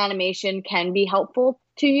you've done animation can be helpful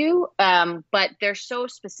to you, but they're so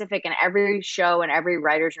specific, and every show and every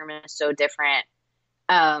writer's room is so different,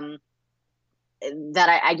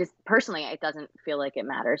 that I just personally, it doesn't feel like it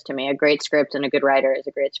matters to me. A great script and a good writer is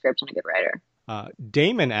a great script and a good writer.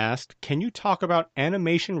 Damon asked, can you talk about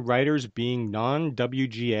animation writers being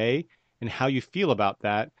non-WGA and how you feel about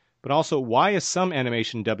that? But also, why is some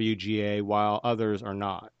animation WGA while others are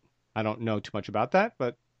not? I don't know too much about that,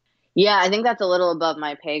 but... Yeah, I think that's a little above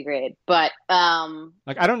my pay grade. But I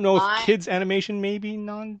don't know if kids animation may be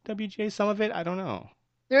non-WGA, some of it. I don't know.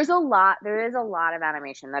 There is a lot of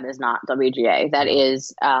animation that is not WGA, that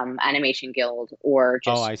is Animation Guild or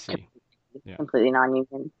just I see. Completely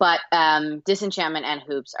non-union. But Disenchantment and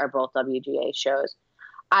Hoops are both WGA shows.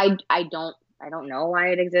 I don't know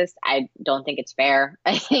why it exists. I don't think it's fair.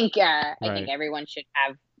 I think I think everyone should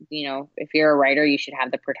have, if you're a writer, you should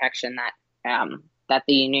have the protection that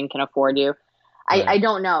the union can afford you. Right. I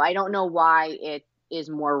don't know. I don't know why it is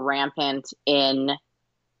more rampant in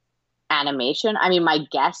animation. I mean, my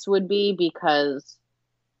guess would be because,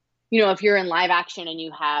 if you're in live action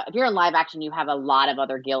you have a lot of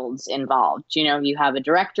other guilds involved. You have a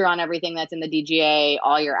director on everything that's in the DGA.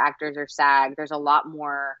 All your actors are SAG. There's a lot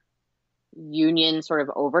more union sort of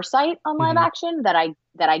oversight on live action that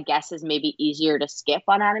I guess is maybe easier to skip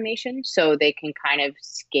on animation, so they can kind of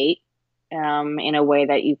skate in a way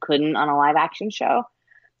that you couldn't on a live action show.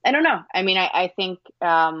 I don't know. I mean, I think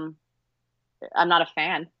I'm not a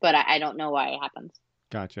fan, but I don't know why it happens.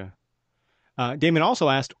 Gotcha. Damon also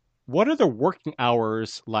asked, what are the working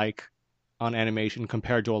hours like on animation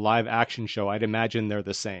compared to a live action show? I'd imagine they're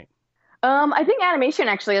the same. I think animation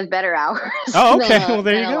actually has better hours. Oh, okay. Well,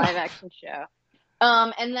 there you go. A live action show.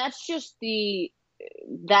 And that's just the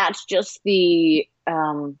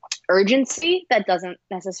urgency that doesn't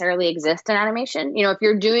necessarily exist in animation. If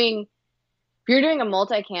you're doing a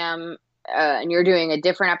multicam and you're doing a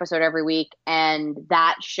different episode every week, and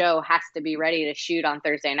that show has to be ready to shoot on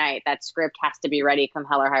Thursday night, that script has to be ready come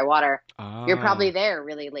hell or high water. You're probably there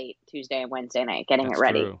really late Tuesday and Wednesday night getting it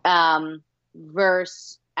ready. True.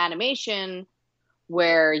 Versus animation,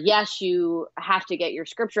 where yes, you have to get your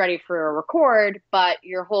script ready for a record, but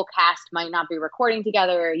your whole cast might not be recording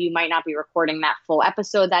together. You might not be recording that full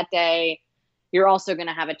episode that day. You're also going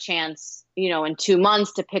to have a chance, in 2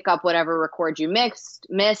 months to pick up whatever record you missed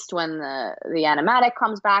when the animatic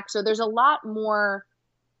comes back. So there's a lot more.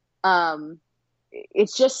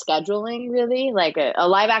 It's just scheduling, really. Like a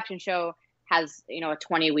live action show has, a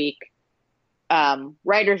 20-week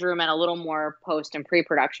writer's room and a little more post and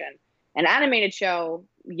pre-production. An animated show,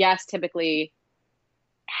 yes, typically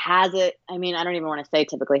has it. I mean, I don't even want to say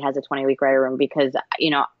typically has a 20-week writer room because,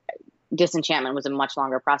 Disenchantment was a much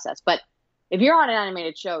longer process. But if you're on an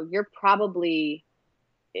animated show, you're probably,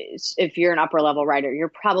 if you're an upper level writer, you're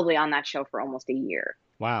probably on that show for almost a year.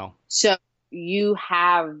 Wow. So you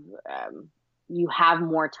have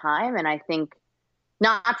more time. And I think,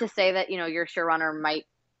 not to say that, your showrunner might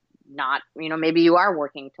not, maybe you are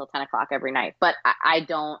working till 10 o'clock every night, but I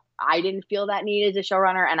didn't feel that need as a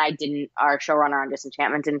showrunner, and our showrunner on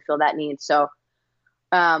Disenchantment didn't feel that need. So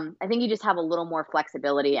I think you just have a little more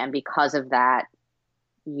flexibility, and because of that,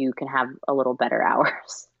 you can have a little better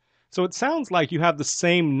hours. So it sounds like you have the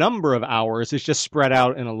same number of hours, it's just spread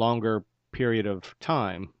out in a longer period of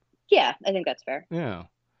time. Yeah, I think that's fair. Yeah.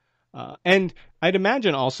 And I'd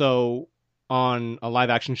imagine also on a live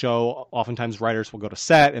action show, oftentimes writers will go to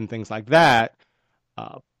set and things like that.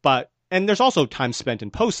 And there's also time spent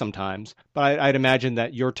in post sometimes, but I'd imagine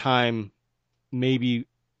that your time maybe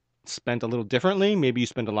spent a little differently. Maybe you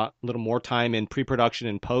spend little more time in pre-production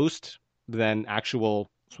and post than actual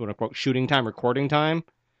sort of quote shooting time, recording time.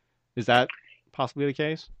 Is that possibly the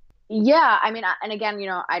case? Yeah, I mean, and again,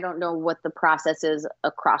 I don't know what the process is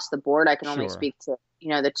across the board. I can only Sure. speak to,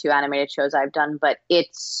 the two animated shows I've done, but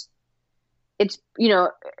it's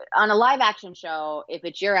on a live action show, if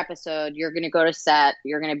it's your episode, you're going to go to set,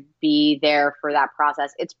 you're going to be there for that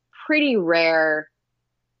process. It's pretty rare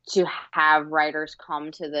to have writers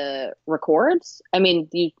come to the records. I mean,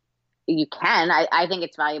 you can. I think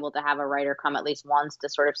it's valuable to have a writer come at least once to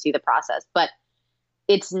sort of see the process, but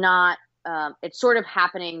it's not. It's sort of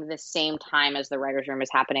happening the same time as the writer's room is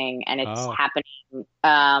happening, and it's Oh,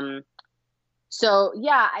 happening. So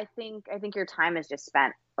yeah, I think your time is just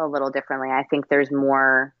spent a little differently. I think there's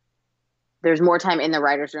more time in the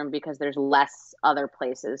writer's room because there's less other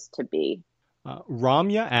places to be.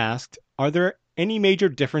 Ramya asked, are there any major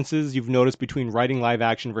differences you've noticed between writing live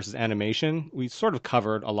action versus animation? We sort of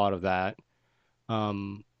covered a lot of that.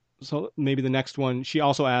 So maybe the next one, she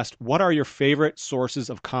also asked, what are your favorite sources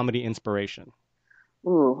of comedy inspiration?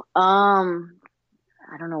 Ooh,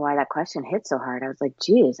 I don't know why that question hit so hard. I was like,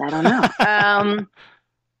 geez, I don't know.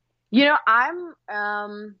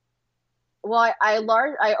 I'm well,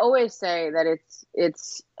 I always say that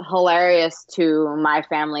it's hilarious to my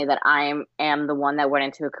family that am the one that went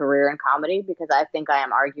into a career in comedy because I think I am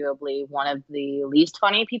arguably one of the least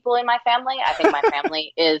funny people in my family. I think my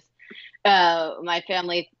family is my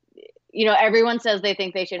family. Everyone says they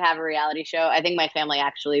think they should have a reality show. I think my family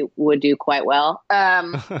actually would do quite well.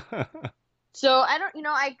 So I don't,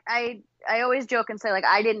 I always joke and say like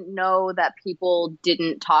I didn't know that people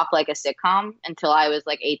didn't talk like a sitcom until I was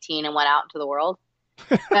like 18 and went out into the world.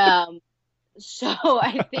 So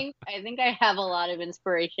I think I have a lot of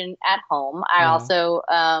inspiration at home. I Uh-huh. also,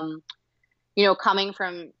 coming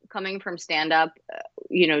from stand up,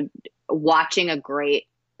 watching a great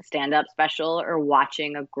stand up special or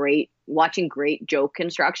watching great joke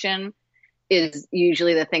construction is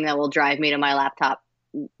usually the thing that will drive me to my laptop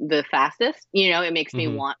the fastest. It makes me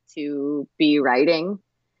Hmm. want to be writing.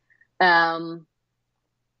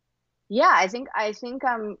 Yeah, I think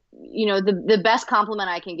the best compliment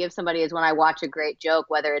I can give somebody is when I watch a great joke,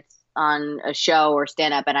 whether it's on a show or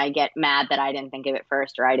stand up, and I get mad that I didn't think of it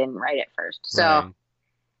first or I didn't write it first. So,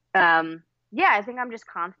 Right. yeah, I think I'm just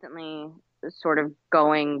constantly sort of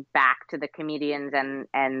going back to the comedians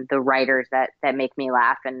and the writers that make me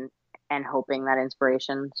laugh and hoping that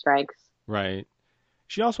inspiration strikes. Right.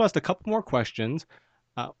 She also asked a couple more questions.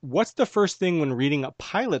 What's the first thing when reading a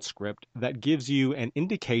pilot script that gives you an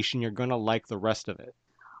indication you're going to like the rest of it?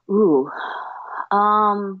 Ooh,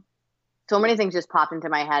 um, so many things just popped into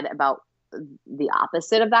my head about the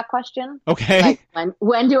opposite of that question. Okay. Like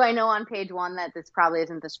when do I know on page one that this probably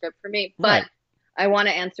isn't the script for me? But Right. I want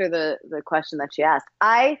to answer the question that she asked.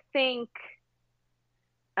 I think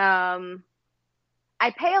um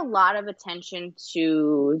I pay a lot of attention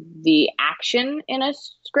to the action in a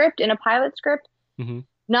script, in a pilot script. Hmm.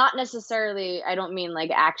 Not necessarily, I don't mean like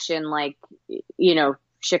action like, you know,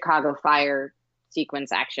 Chicago Fire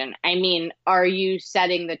sequence action. I mean, are you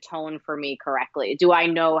setting the tone for me correctly? Do I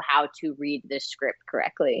know how to read this script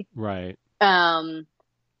correctly? Right. Um,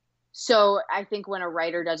 so I think when a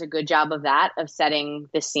writer does a good job of that, of setting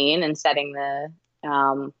the scene and setting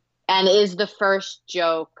and is the first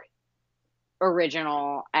joke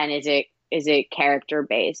original and is it character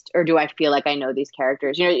based or do I feel like I know these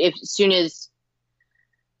characters? If as soon as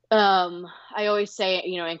I always say,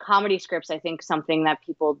 in comedy scripts, I think something that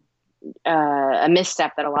people a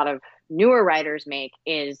misstep that a lot of newer writers make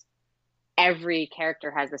is every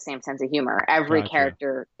character has the same sense of humor. Every Gotcha.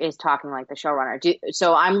 character is talking like the showrunner.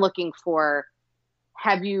 So I'm looking for,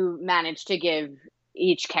 have you managed to give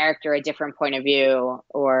each character a different point of view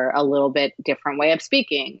or a little bit different way of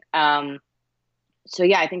speaking? So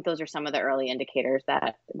yeah, I think those are some of the early indicators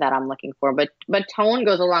that I'm looking for. But tone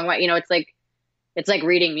goes a long way. It's like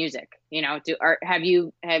reading music. Have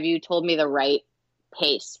you told me the right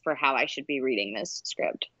pace for how I should be reading this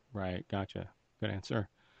script? Right. Gotcha. Good answer.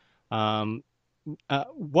 Um,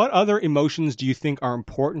 what other emotions do you think are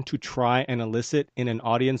important to try and elicit in an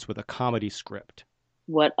audience with a comedy script?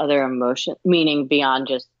 What other emotion, meaning beyond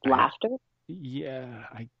just I, laughter? yeah,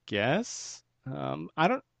 I guess. I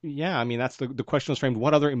don't, yeah, I mean, that's the question was framed.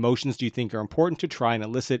 What other emotions do you think are important to try and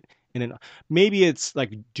elicit in an, maybe it's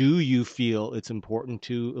like, do you feel it's important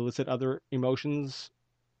to elicit other emotions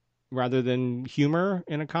rather than humor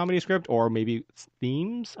in a comedy script, or maybe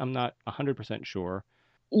themes. I'm not 100% sure.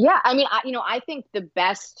 Yeah, I mean, I think the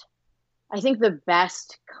best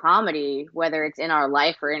comedy, whether it's in our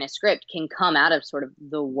life or in a script, can come out of sort of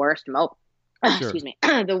the worst Sure. excuse me,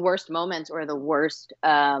 the worst moments, or the worst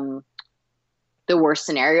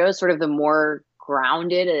scenarios. Sort of the more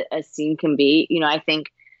grounded a scene can be. I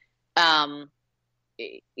think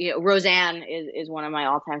Roseanne is one of my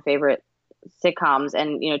all-time favorite sitcoms,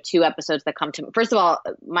 and 2 episodes that come to me. First of all,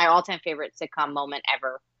 my all-time favorite sitcom moment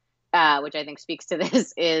ever, which I think speaks to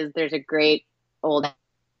this, is there's a great old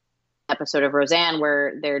episode of Roseanne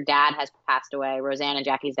where their dad has passed away. Roseanne and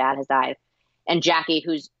Jackie's dad has died, and Jackie,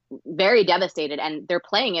 who's very devastated, and they're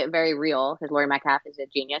playing it very real because Laurie Metcalf is a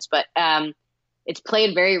genius, but it's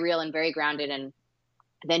played very real and very grounded. And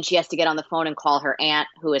then she has to get on the phone and call her aunt,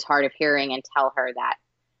 who is hard of hearing, and tell her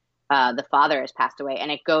that the father has passed away.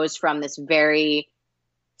 And it goes from this very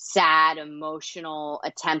sad, emotional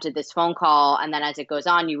attempt at this phone call, and then as it goes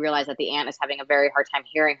on, you realize that the aunt is having a very hard time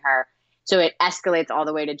hearing her. So it escalates all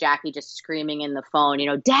the way to Jackie just screaming in the phone,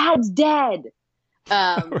 "Dad's dead."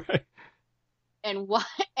 Right.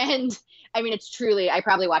 And I mean, it's truly, I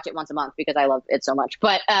probably watch it once a month because I love it so much.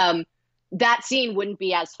 But that scene wouldn't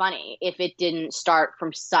be as funny if it didn't start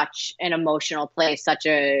from such an emotional place, such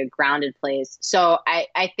a grounded place. So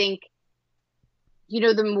I think,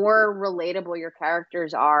 the more relatable your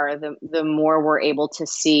characters are, the more we're able to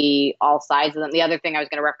see all sides of them. The other thing I was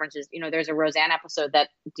going to reference is, there's a Roseanne episode that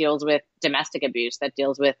deals with domestic abuse, that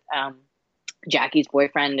deals with Jackie's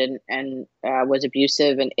boyfriend and was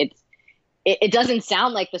abusive. And it doesn't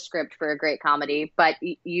sound like the script for a great comedy, but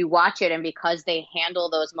you watch it, and because they handle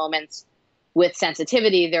those moments with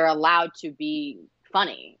sensitivity, they're allowed to be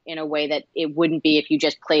funny in a way that it wouldn't be if you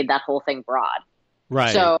just played that whole thing broad.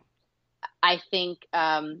 Right. So I think,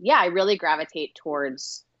 I really gravitate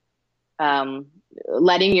towards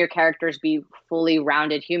letting your characters be fully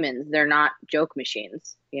rounded humans. They're not joke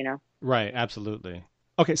machines, Right, absolutely.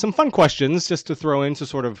 Okay, some fun questions just to throw in to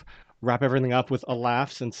sort of wrap everything up with a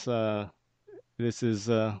laugh, since this is,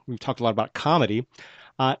 we've talked a lot about comedy.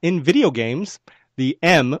 In video games, the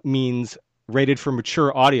M means rated for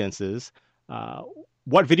mature audiences.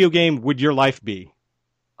 What video game would your life be?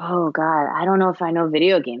 Oh God, I don't know if I know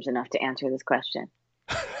video games enough to answer this question.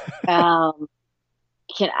 Can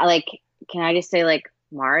I just say like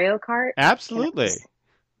Mario Kart? Absolutely.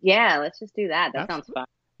 Let's just do that. That sounds fun.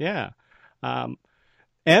 Yeah.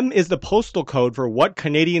 M is the postal code for what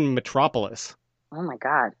Canadian metropolis? Oh my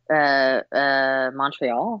God.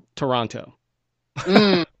 Montreal? Toronto.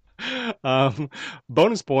 Mm.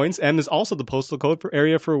 Bonus points. M is also the postal code for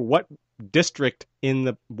area for what district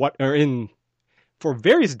for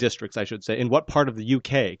various districts, I should say, in what part of the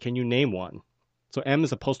UK? Can you name one? So M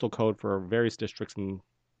is a postal code for various districts in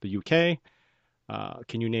the UK.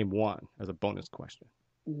 Can you name one as a bonus question?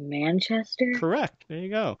 Manchester? Correct. There you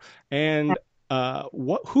go. And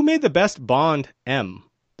who made the best Bond M?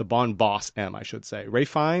 The Bond boss M, I should say. Ralph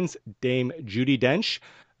Fiennes, Dame Judi Dench,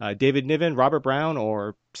 David Niven, Robert Brown,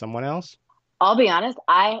 or someone else? I'll be honest,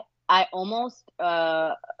 I almost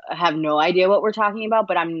have no idea what we're talking about,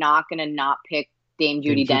 but I'm not going to not pick Dame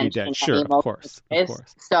Judi Dench. Sure, of course.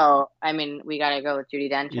 So, I mean, we got to go with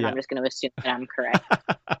Judi Dench, and I'm just going to assume that I'm correct.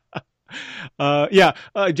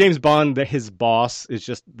 James Bond, his boss is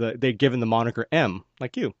just they're given the moniker M,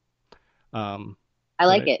 like you. I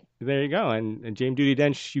like it. There you go. And Dame Judi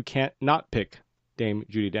Dench, you can't not pick Dame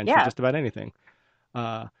Judi Dench for just about anything.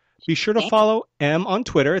 Be sure to follow M on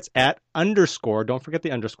Twitter. It's @ don't forget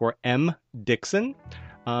the underscore, M Dixon.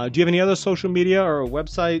 Do you have any other social media or a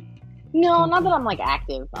website? No, not that I'm like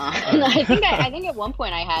active. I think at one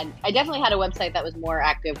point I definitely had a website that was more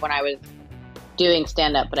active when I was doing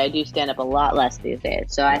stand-up, but I do stand-up a lot less these days.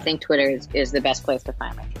 So I think Twitter is the best place to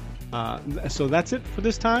find me. So that's it for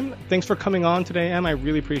this time. Thanks for coming on today, Em. I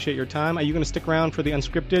really appreciate your time. Are you going to stick around for the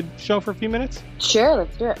unscripted show for a few minutes? Sure,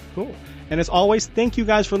 let's do it. Cool. And as always, thank you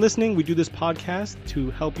guys for listening. We do this podcast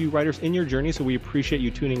to help you writers in your journey, so we appreciate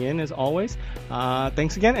you tuning in as always.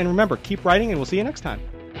 Thanks again, and remember, keep writing, and we'll see you next time.